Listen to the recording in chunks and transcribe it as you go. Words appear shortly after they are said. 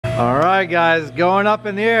All right, guys, going up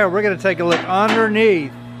in the air, we're going to take a look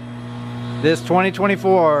underneath this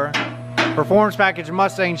 2024 Performance Package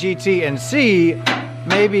Mustang GT and see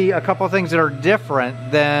maybe a couple of things that are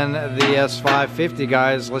different than the S650,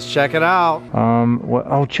 guys. Let's check it out.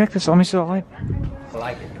 Oh, check this. Let me see the light. I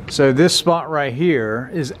like it. So this spot right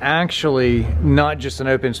here is actually not just an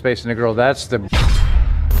open space in the grill. That's the...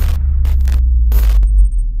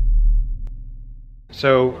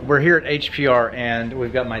 So we're here at HPR and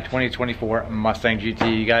we've got my 2024 Mustang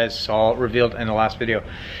GT. You guys saw it revealed in the last video.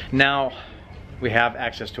 Now we have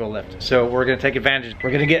access to a lift. So we're gonna take advantage. We're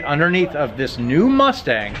gonna get underneath of this new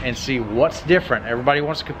Mustang and see what's different. Everybody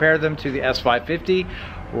wants to compare them to the S650.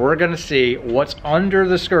 We're gonna see what's under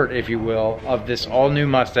the skirt, if you will, of this all new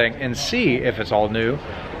Mustang and see if it's all new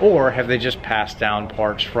or have they just passed down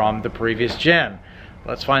parts from the previous gen.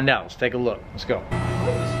 Let's find out. Let's take a look. Let's go.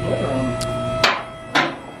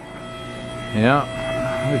 Yeah,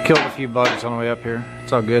 we killed a few bugs on the way up here.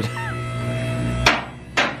 It's all good.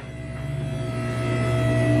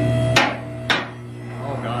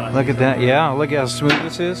 Look at that. Yeah, look at how smooth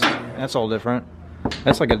this is. That's all different.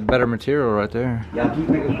 That's like a better material right there. Y'all keep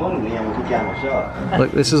making fun of me and we'll keep down my shot.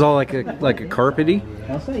 Look, this is all like a carpety.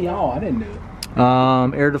 I'll say y'all, I didn't do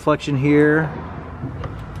it. Air deflection here.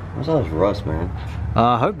 What's all this rust, man?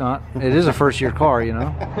 I hope not. It is a first year car, you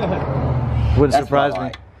know. Wouldn't surprise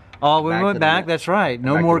me. Oh, we went back. That's right.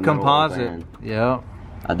 No more composite. Yeah.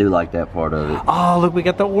 I do like that part of it. Oh, look, we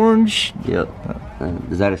got the orange. Yep.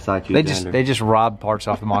 Does that excite you? They just robbed parts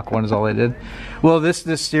off the Mach 1 is all they did. Well, this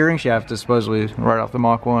steering shaft is supposedly right off the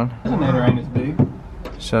Mach 1. Resonator ain't as big.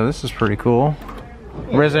 So this is pretty cool.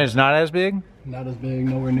 Resonator's not as big? Not as big,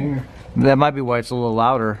 nowhere near. That might be why it's a little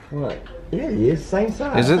louder. What? Yeah, it is same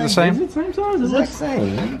size. Is it the same? Is it the same size? It's the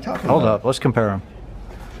same. What are you talking Hold about? up, let's compare them.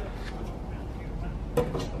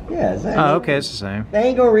 Yeah, it's Oh, okay, it's the same. They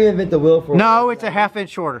ain't gonna reinvent the wheel for. No, it's a ½ inch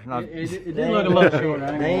shorter. No. It did look a little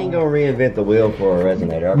shorter. They ain't gonna reinvent the wheel for a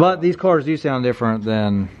resonator. But these cars do sound different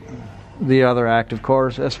than the other active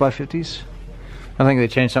cars, S550s. I think they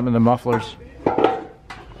changed something in the mufflers.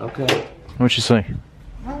 Okay. What you say?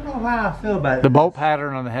 I don't know how I feel about it. The bolt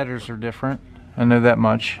pattern on the headers are different. I know that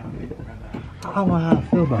much. I don't know how I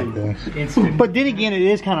feel about this. But then again, it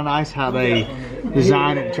is kind of nice how they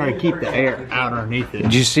design it to try to keep the air out underneath it.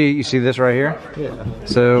 Did you see this right here? Yeah.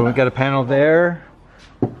 So we got a panel there,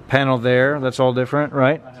 that's all different,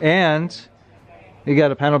 right? And you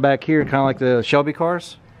got a panel back here, kind of like the Shelby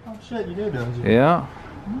cars. Oh shit, you do, don't you? Yeah.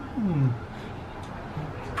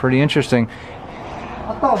 Pretty interesting.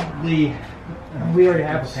 I thought we already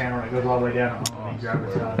have a panel that goes all the way down on the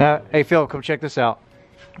driver's side. Hey Phil, come check this out.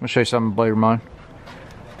 I'm gonna show you something to blow your mind.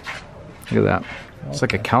 Look at that. It's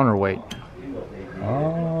like a counterweight.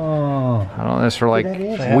 Oh. I don't know, it's for like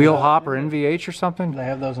wheel hop or NVH or something. They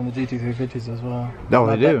have those on the GT350s as well. Oh,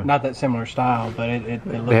 they do? Not that similar style, but it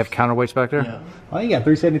looks... They have counterweights back there? Yeah. Oh, you got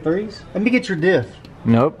 373s? Let me get your diff.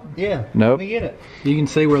 Nope. Yeah. Nope. Let me get it. You can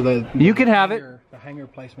see where the... You can have it. The hanger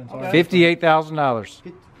placements are.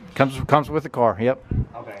 $58,000. Comes with the car, yep.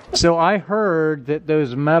 Okay. So I heard that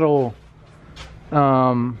those metal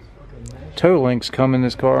toe links come in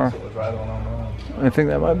this car. I think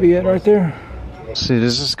that might be it right there. Let's see,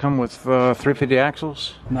 does this come with 350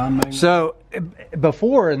 axles? Non-magnet. So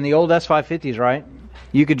before in the old S550s, right,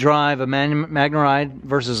 you could drive a Magnaride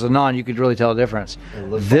versus a non, you could really tell the difference.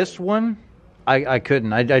 This one, I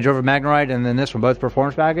couldn't. I drove a Magnaride and then this one, both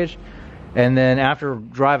performance package. And then after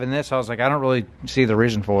driving this, I was like, I don't really see the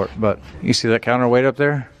reason for it. But you see that counterweight up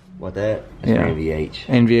there? What that? It's Yeah. NVH.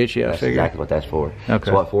 NVH, yeah, I That's figured. exactly what that's for. Okay.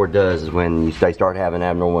 So what Ford does is when they start having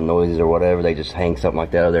abnormal noises or whatever, they just hang something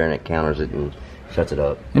like that over there and it counters it and shuts it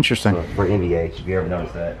up. Interesting. So for NVH, if you ever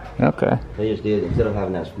noticed that. Okay. They just did, instead of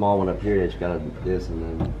having that small one up here, they just got this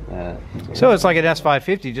and then that. So it's like an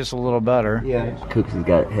S550, just a little better. Yeah, Cooksy's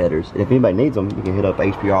got headers. And if anybody needs them, you can hit up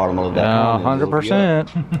HPRautomotive.com.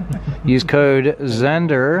 100%. Use code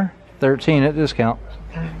ZENDER13 at discount.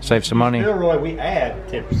 Save some money. Roy, we add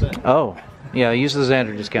 10%. Oh, yeah, use the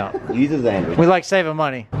Xander discount. Use the Xander. We like saving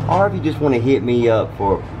money. Or if you just want to hit me up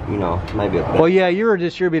for, you know, maybe a Well, yeah, you're a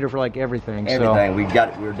distributor for like everything. everything.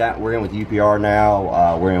 We're in with UPR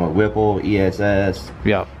now. We're in with Whipple, ESS. So,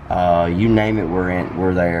 yep. You name it,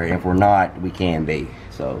 we're there. If we're not, we can be.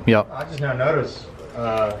 So. Yep. I just now noticed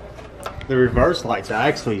the reverse lights are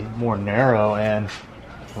actually more narrow and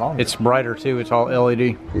longer. It's brighter too. It's all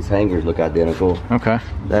LED. These hangers look identical. Okay.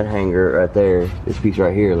 That hanger right there, this piece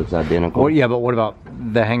right here looks identical. Well, yeah, but what about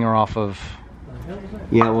the hanger off of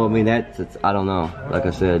Yeah, well, I mean, I don't know. Like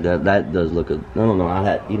I said, that does look good. I don't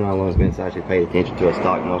know. You know how long it's been since I actually paid attention to a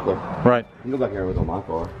stock muffler. Right. You can go back here with on my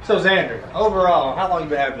car. So Xander, overall, how long you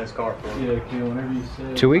been having this car for? Yeah, Ken, whenever you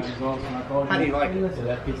said 2 weeks. How do you like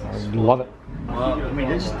it? Love it. Well, I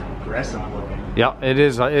mean, it's just aggressive looking. Yeah, it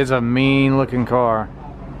is. It's a mean looking car.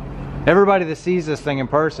 Everybody that sees this thing in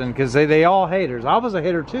person, because they all haters. I was a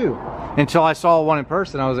hater too, until I saw one in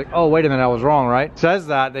person. I was like, oh, wait a minute, I was wrong, right? Says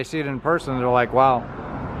that, they see it in person, they're like, wow.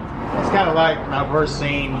 It's kind of like when I first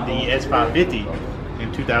seen the S550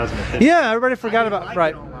 in 2015. Yeah, everybody forgot about,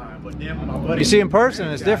 right. Online, but then my buddy, You see in person,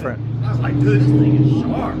 it's different. I was like, dude, this thing is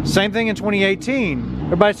sharp. Same thing in 2018.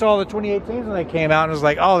 Everybody saw the 2018s when they came out and was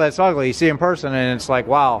like, oh, that's ugly. You see in person and it's like,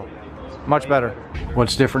 wow, much better.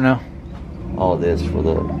 What's different now? All this for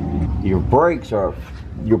your brakes are,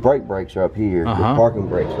 your brake brakes are up here. Your parking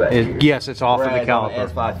brakes back here. Yes, it's off of the Whereas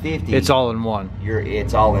caliper. on the S550, It's all in one.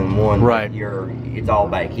 it's all in one. Right. It's all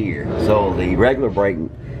back here. So the regular brake,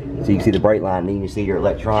 so you can see the brake line, then you see your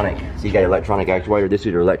electronic. So you got your electronic actuator. This is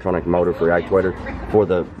your electronic motor for actuator for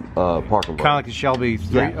the parking brake. Kind of like the Shelby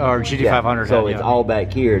or GT500. Yeah. So had, it's all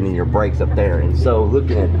back here, and then your brakes up there. And so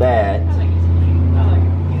looking at that,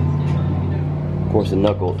 of course the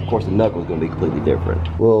knuckle is going to be completely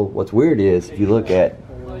different. Well, what's weird is if you look at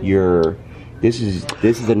your, this is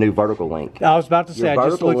a new vertical link. I was about to say, I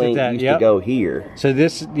just looked at that. Used to go here. So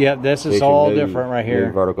this, this is all different right here.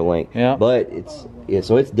 New vertical link. Yeah. But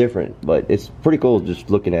so it's different, but it's pretty cool just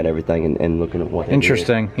looking at everything and looking at what they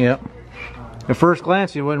Interesting. did. Yep. At first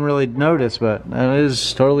glance, you wouldn't really notice, but it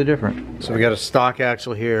is totally different. So we got a stock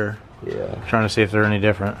axle here. Yeah. Trying to see if they're any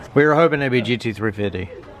different. We were hoping they'd be GT350.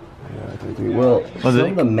 Well, some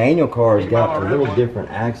of the manual cars got a little different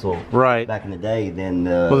axle right back in the day than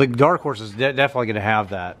well, the Dark Horse is definitely going to have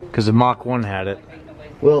that because the Mach 1 had it.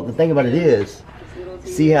 Well, the thing about it is,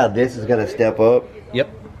 see how this is going to step up? Yep.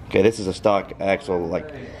 Okay, this is a stock axle. Like,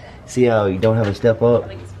 see how you don't have a step up?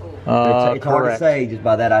 It's hard to say just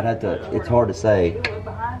by that. It's hard to say.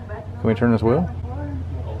 Can we turn this wheel?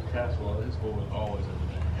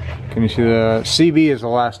 Can you see the CB is the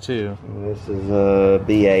last two? This is a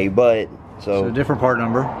BA, but so a different part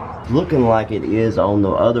number. Looking like it is on the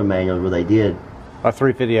other manuals where they did a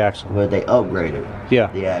 350 axle, but they upgraded. Yeah.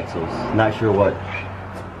 The axles. Not sure what.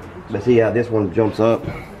 But see how this one jumps up.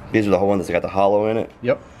 These are the whole one that's got the hollow in it.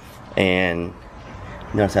 Yep. And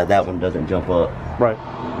notice how that one doesn't jump up. Right.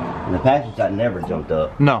 And the passenger side never jumped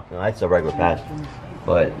up. No. That's a regular passenger.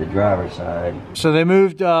 But the driver's side. So they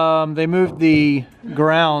moved the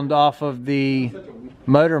ground off of the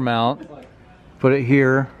motor mount, put it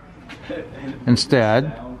here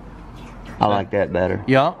instead. I like that better.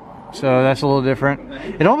 Yeah. So that's a little different.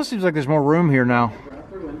 It almost seems like there's more room here now.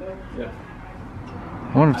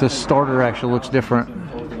 I wonder if this starter actually looks different.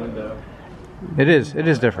 It is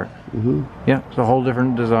different. Yeah, it's a whole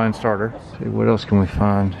different design starter. Let's see, what else can we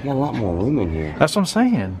find? You got a lot more room in here. That's what I'm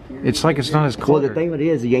saying. It's like it's not as cluttered. Well, the thing with it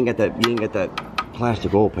is, you ain't got that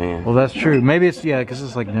plastic oil pan. Well, that's true. Maybe it's because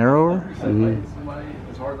it's like narrower.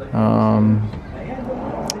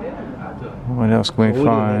 What else can we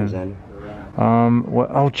find?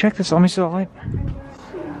 Oh, check this. Let me see the light.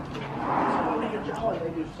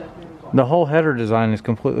 The whole header design is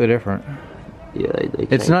completely different. Yeah,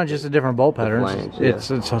 it's not just a different bolt patterns. It's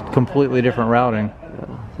a completely different routing.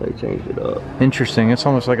 Yeah, so they changed it up. Interesting. It's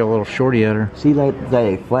almost like a little shorty header. See, like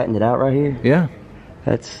they flattened it out right here. Yeah,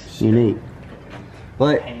 that's unique.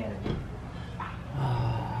 But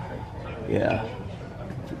yeah,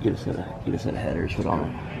 get a set of headers put on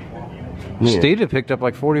it. Steve picked up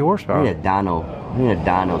like 40 horsepower. I need a dyno. I need a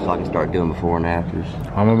dyno so I can start doing before and afters.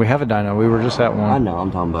 I mean, we have a dyno. We were just at one. I know.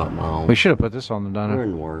 I'm talking about my own. We should have put this on the dyno. We're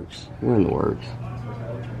in the works. We're in the works.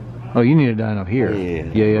 Oh, you need a dyno here.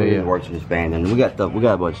 Yeah. We're in the works of expanding. We got a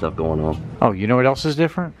bunch of stuff going on. Oh, you know what else is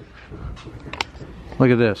different? Look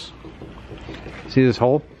at this. See this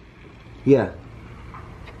hole? Yeah.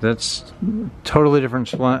 That's totally different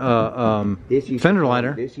fender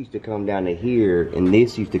liner. This used to come down to here, and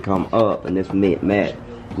this used to come up, and this met.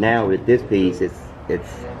 Now with this piece, it's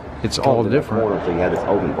all different. Corner, so you have this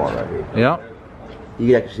open part right here. Yeah. You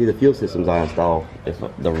can actually see the fuel systems I installed. If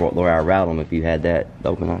the way I route them, if you had that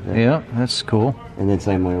open like that. Yeah, that's cool. And then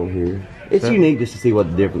same way over here. It's unique just to see what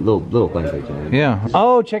the different little things they change. Yeah.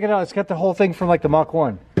 Oh, check it out. It's got the whole thing from like the Mach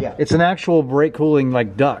 1. Yeah. It's an actual brake cooling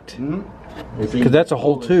like duct. Because that's a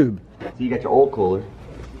whole tube. So you got your oil cooler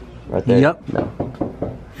right there. Yep. No.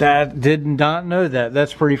 That did not know that.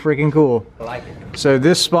 That's pretty freaking cool. I like it. So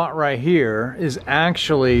this spot right here is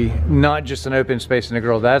actually not just an open space in the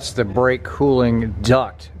grill. That's the brake cooling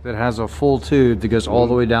duct that has a full tube that goes all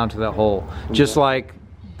the way down to that hole. Just like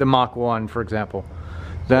the Mach 1, for example.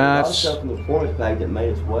 So a lot of That's stuff in the performance pack that made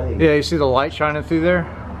its way. yeah. You see the light shining through there?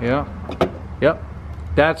 Yeah. Yep.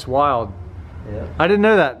 That's wild. Yeah. I didn't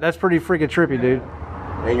know that. That's pretty freaking trippy, dude.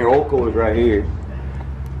 And your oil cooler's right here.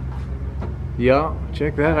 Yeah.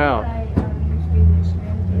 Check that out.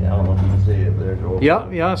 Yeah, I don't know if you can see it, but there's your oil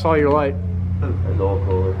Yep. Yeah. I saw your light. cooler. There's the oil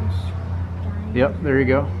cooler. Yep. There you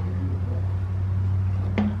go.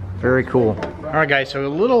 Very cool. All right, guys. So a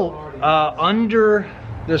little under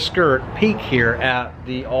the skirt peek here at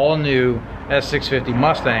the all-new S650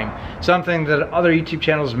 Mustang. Something that other YouTube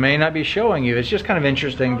channels may not be showing you. It's just kind of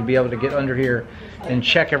interesting to be able to get under here and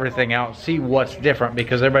check everything out, see what's different,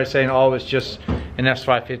 because everybody's saying, oh, it's just an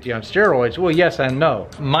S550 on steroids. Well, yes and no.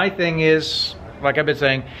 My thing is, like I've been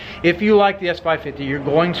saying, if you like the S550, you're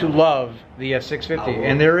going to love the S650.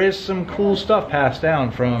 And there is some cool stuff passed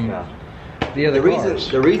down from the other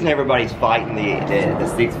cars. The reason everybody's fighting the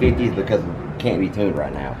 650 is because it can't be tuned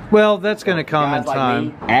right now. Well, that's going to come in Guys like time.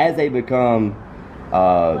 me, as they become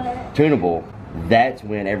tunable, that's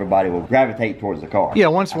when everybody will gravitate towards the car. Yeah,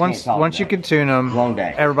 once you can tune them, Long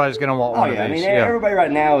day. everybody's going to want one of I these. mean, everybody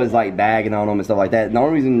right now is like bagging on them and stuff like that. And the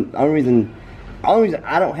only reason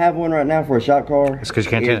I don't have one right now for a shop car It's 'cause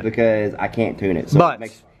you can't tune it. because I can't tune it. So But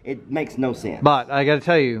it makes no sense. But I got to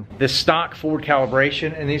tell you, the stock Ford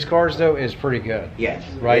calibration in these cars though is pretty good. Yes,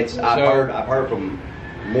 Right. I've heard from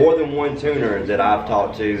more than one tuner that I've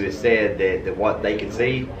talked to that said that what they can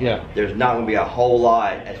see, there's not going to be a whole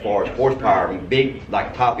lot as far as horsepower, big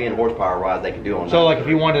like top end horsepower wise they can do on. So like if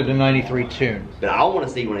you wanted a 93 tune. But I want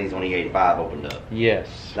to see one of these on E85 opened up. Yes,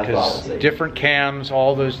 That's what I want to see. different cams,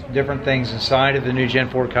 all those different things inside of the new Gen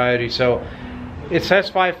 4 Coyote. So it's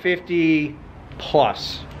S550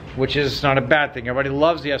 plus, which is not a bad thing. Everybody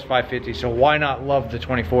loves the S550, so why not love the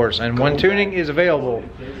 24s? And when tuning is available,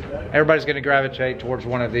 everybody's going to gravitate towards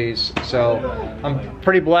one of these. So I'm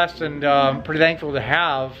pretty blessed and pretty thankful to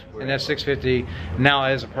have an S650 now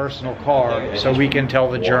as a personal car, so we can tell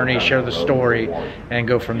the journey, share the story, and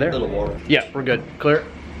go from there. Yeah, we're good. Clear.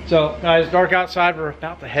 So guys, dark outside. We're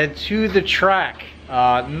about to head to the track.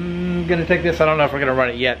 Gonna take this. I don't know if we're gonna run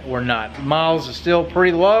it yet or not. Miles is still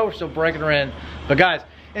pretty low. We're still breaking her in. But guys,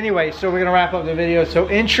 anyway, so we're gonna wrap up the video. So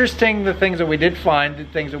interesting, the things that we did find, the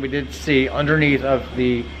things that we did see underneath of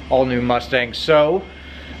the all-new Mustang. So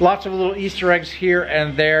lots of little Easter eggs here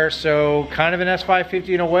and there. So kind of an S550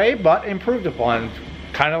 in a way, but improved upon,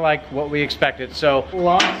 kind of like what we expected. So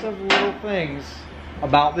lots of little things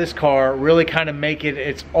about this car really kind of make it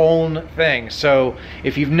its own thing. So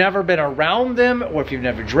if you've never been around them, or if you've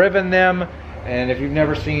never driven them, and if you've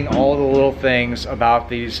never seen all the little things about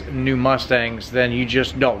these new Mustangs, then you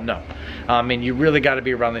just don't know. I mean, you really got to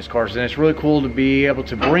be around these cars, and it's really cool to be able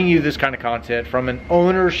to bring you this kind of content from an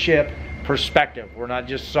ownership perspective. We're not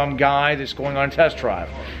just some guy that's going on a test drive.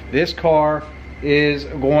 This car is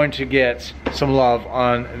going to get some love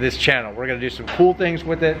on this channel. We're going to do some cool things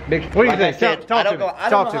with it. What do you think? Talk to me. I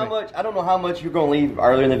don't know how much you're going to leave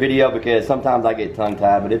earlier in the video because sometimes I get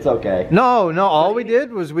tongue-tied, but it's okay. No, all we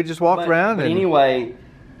did was we just walked around. But anyway,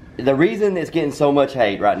 the reason it's getting so much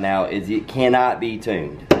hate right now is it cannot be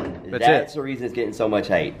tuned. That's the reason it's getting so much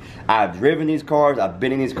hate. I've driven these cars, I've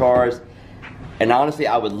been in these cars, and honestly,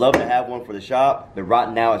 I would love to have one for the shop, but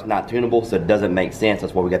right now it's not tunable, so it doesn't make sense.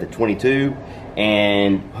 That's why we got the 22,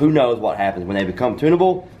 and who knows what happens when they become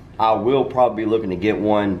tunable. I will probably be looking to get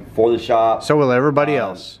one for the shop. So will everybody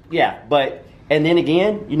else. Yeah, but, and then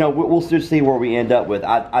again, you know, we'll just see where we end up with.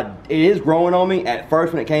 It is growing on me at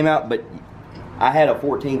first when it came out, but I had a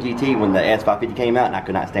 14 GT when the S550 came out, and I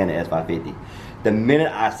could not stand the S550. The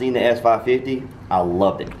minute I seen the S550, I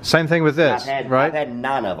loved it. Same thing with this, right? I've had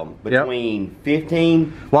 9 of them. Between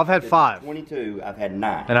 15 well, I've had 5. 22, I've had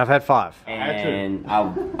 9. And I've had 5. And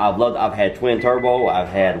I've loved, I've had twin turbo, I've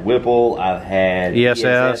had Whipple, I've had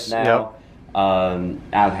ESS now.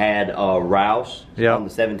 I've had Rouse on the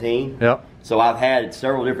 17. So I've had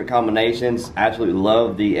several different combinations. I absolutely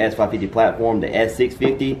love the S550 platform, the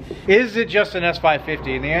S650. Is it just an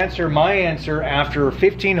S550? And the answer, my answer, after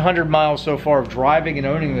 1,500 miles so far of driving and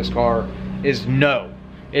owning this car, is no.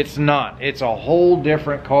 It's not. It's a whole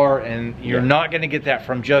different car, and you're not going to get that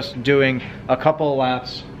from just doing a couple of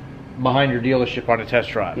laps behind your dealership on a test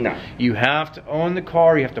drive. No. You have to own the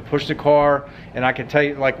car, you have to push the car, and I can tell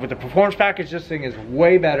you, like with the performance package, this thing is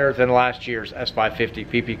way better than last year's S550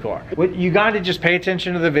 PP car. You got to just pay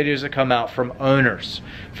attention to the videos that come out from owners.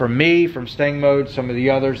 From me, from Stang Mode, some of the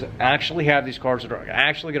others that actually have these cars that are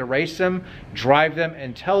actually going to race them, drive them,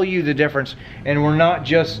 and tell you the difference. And we're not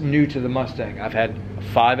just new to the Mustang. I've had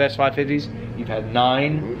 5 S550s. You've had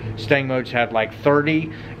 9. Mustang mode's had like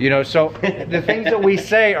 30. You know, so the things that we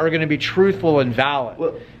say are going to be truthful and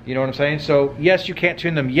valid. You know what I'm saying? So yes, you can't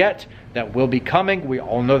tune them yet. That will be coming. We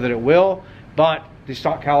all know that it will. But the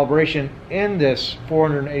stock calibration in this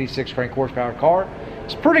 486 crank horsepower car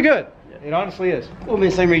is pretty good. It honestly is. Well, I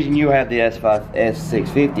mean, the same reason you have the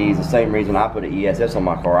S650 is the same reason I put an ESS on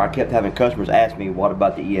my car. I kept having customers ask me, what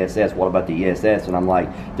about the ESS? What about the ESS? And I'm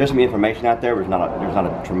like, there's some information out there, but there's not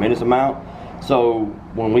a tremendous amount. So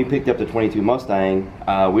when we picked up the 22 Mustang,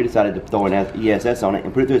 we decided to throw an ESS on it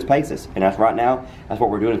and put it through its paces. And that's right now, that's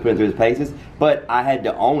what we're doing, is putting it through its paces. But I had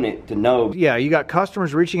to own it to know. Yeah, you got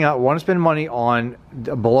customers reaching out, want to spend money on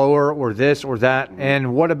a blower or this or that,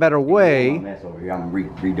 and what a better way. I'm mess over here. I'm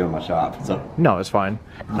redoing my shop. So no, it's fine.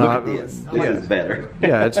 Look at this. This is better.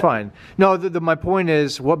 Yeah, it's fine. No, my point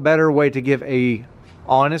is, what better way to give a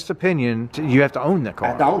honest opinion? You have to own that car.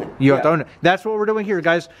 I have to own it. You have to own it. That's what we're doing here,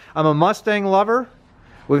 guys. I'm a Mustang lover.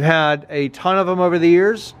 We've had a ton of them over the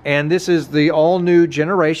years, and this is the all-new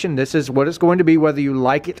generation. This is what it's going to be, whether you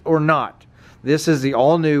like it or not. This is the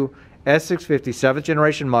all-new S650 7th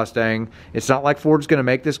generation Mustang. It's not like Ford's going to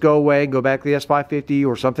make this go away, go back to the S550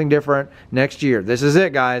 or something different next year. This is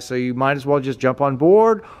it, guys, so you might as well just jump on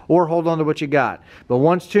board or hold on to what you got. But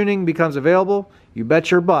once tuning becomes available, you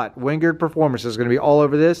bet your butt Wingard Performance is going to be all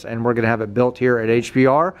over this, and we're going to have it built here at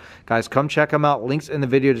HPR. Guys, come check them out. Links in the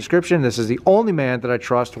video description. This is the only man that I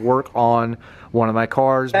trust to work on one of my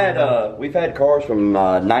cars. We've had cars from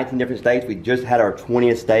 19 different states. We just had our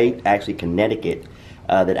 20th state, actually Connecticut,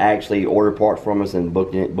 that actually ordered parts from us and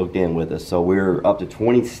booked in with us. So we're up to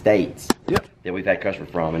 20 states. Yep. That we've had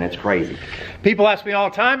customers from, and that's crazy. People ask me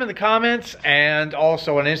all the time in the comments and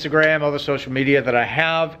also on Instagram, other social media that I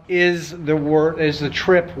have, is the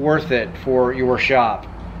trip worth it for your shop?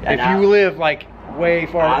 And if you live like way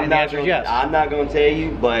far, and the answer is yes. I'm not going to tell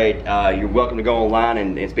you, but you're welcome to go online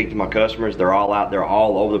and speak to my customers. They're all out there,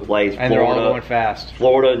 all over the place. And Florida, they're all going fast.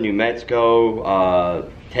 Florida, New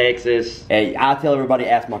Mexico, Texas. And I tell everybody,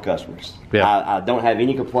 ask my customers. Yeah. I don't have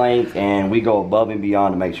any complaints, and we go above and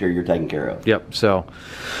beyond to make sure you're taken care of. Yep. So,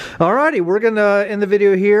 alrighty, we're gonna end the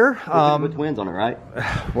video here. With twins on it, right?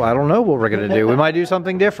 Well, I don't know what we're gonna do. We might do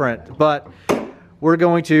something different, but we're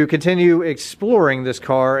going to continue exploring this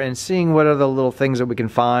car and seeing what other little things that we can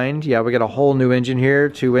find. Yeah, we got a whole new engine here,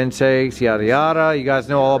 2 intakes, yada yada. You guys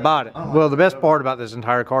know all about it. Well, the best part about this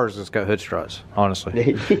entire car is it's got hood struts,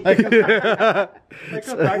 honestly. Yeah,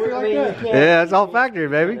 it's all factory,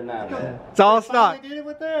 baby. It's all stock.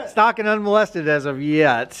 Stock and unmolested as of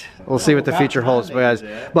yet. We'll see what the future holds, guys.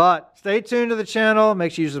 But stay tuned to the channel.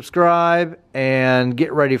 Make sure you subscribe and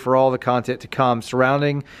get ready for all the content to come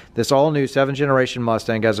surrounding this all-new 7th generation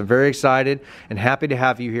Mustang. Guys, I'm very excited and happy to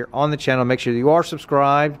have you here on the channel. Make sure that you are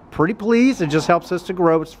subscribed. Pretty please. It just helps us to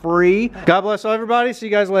grow. It's free. God bless everybody. See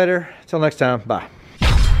you guys later. Till next time. Bye.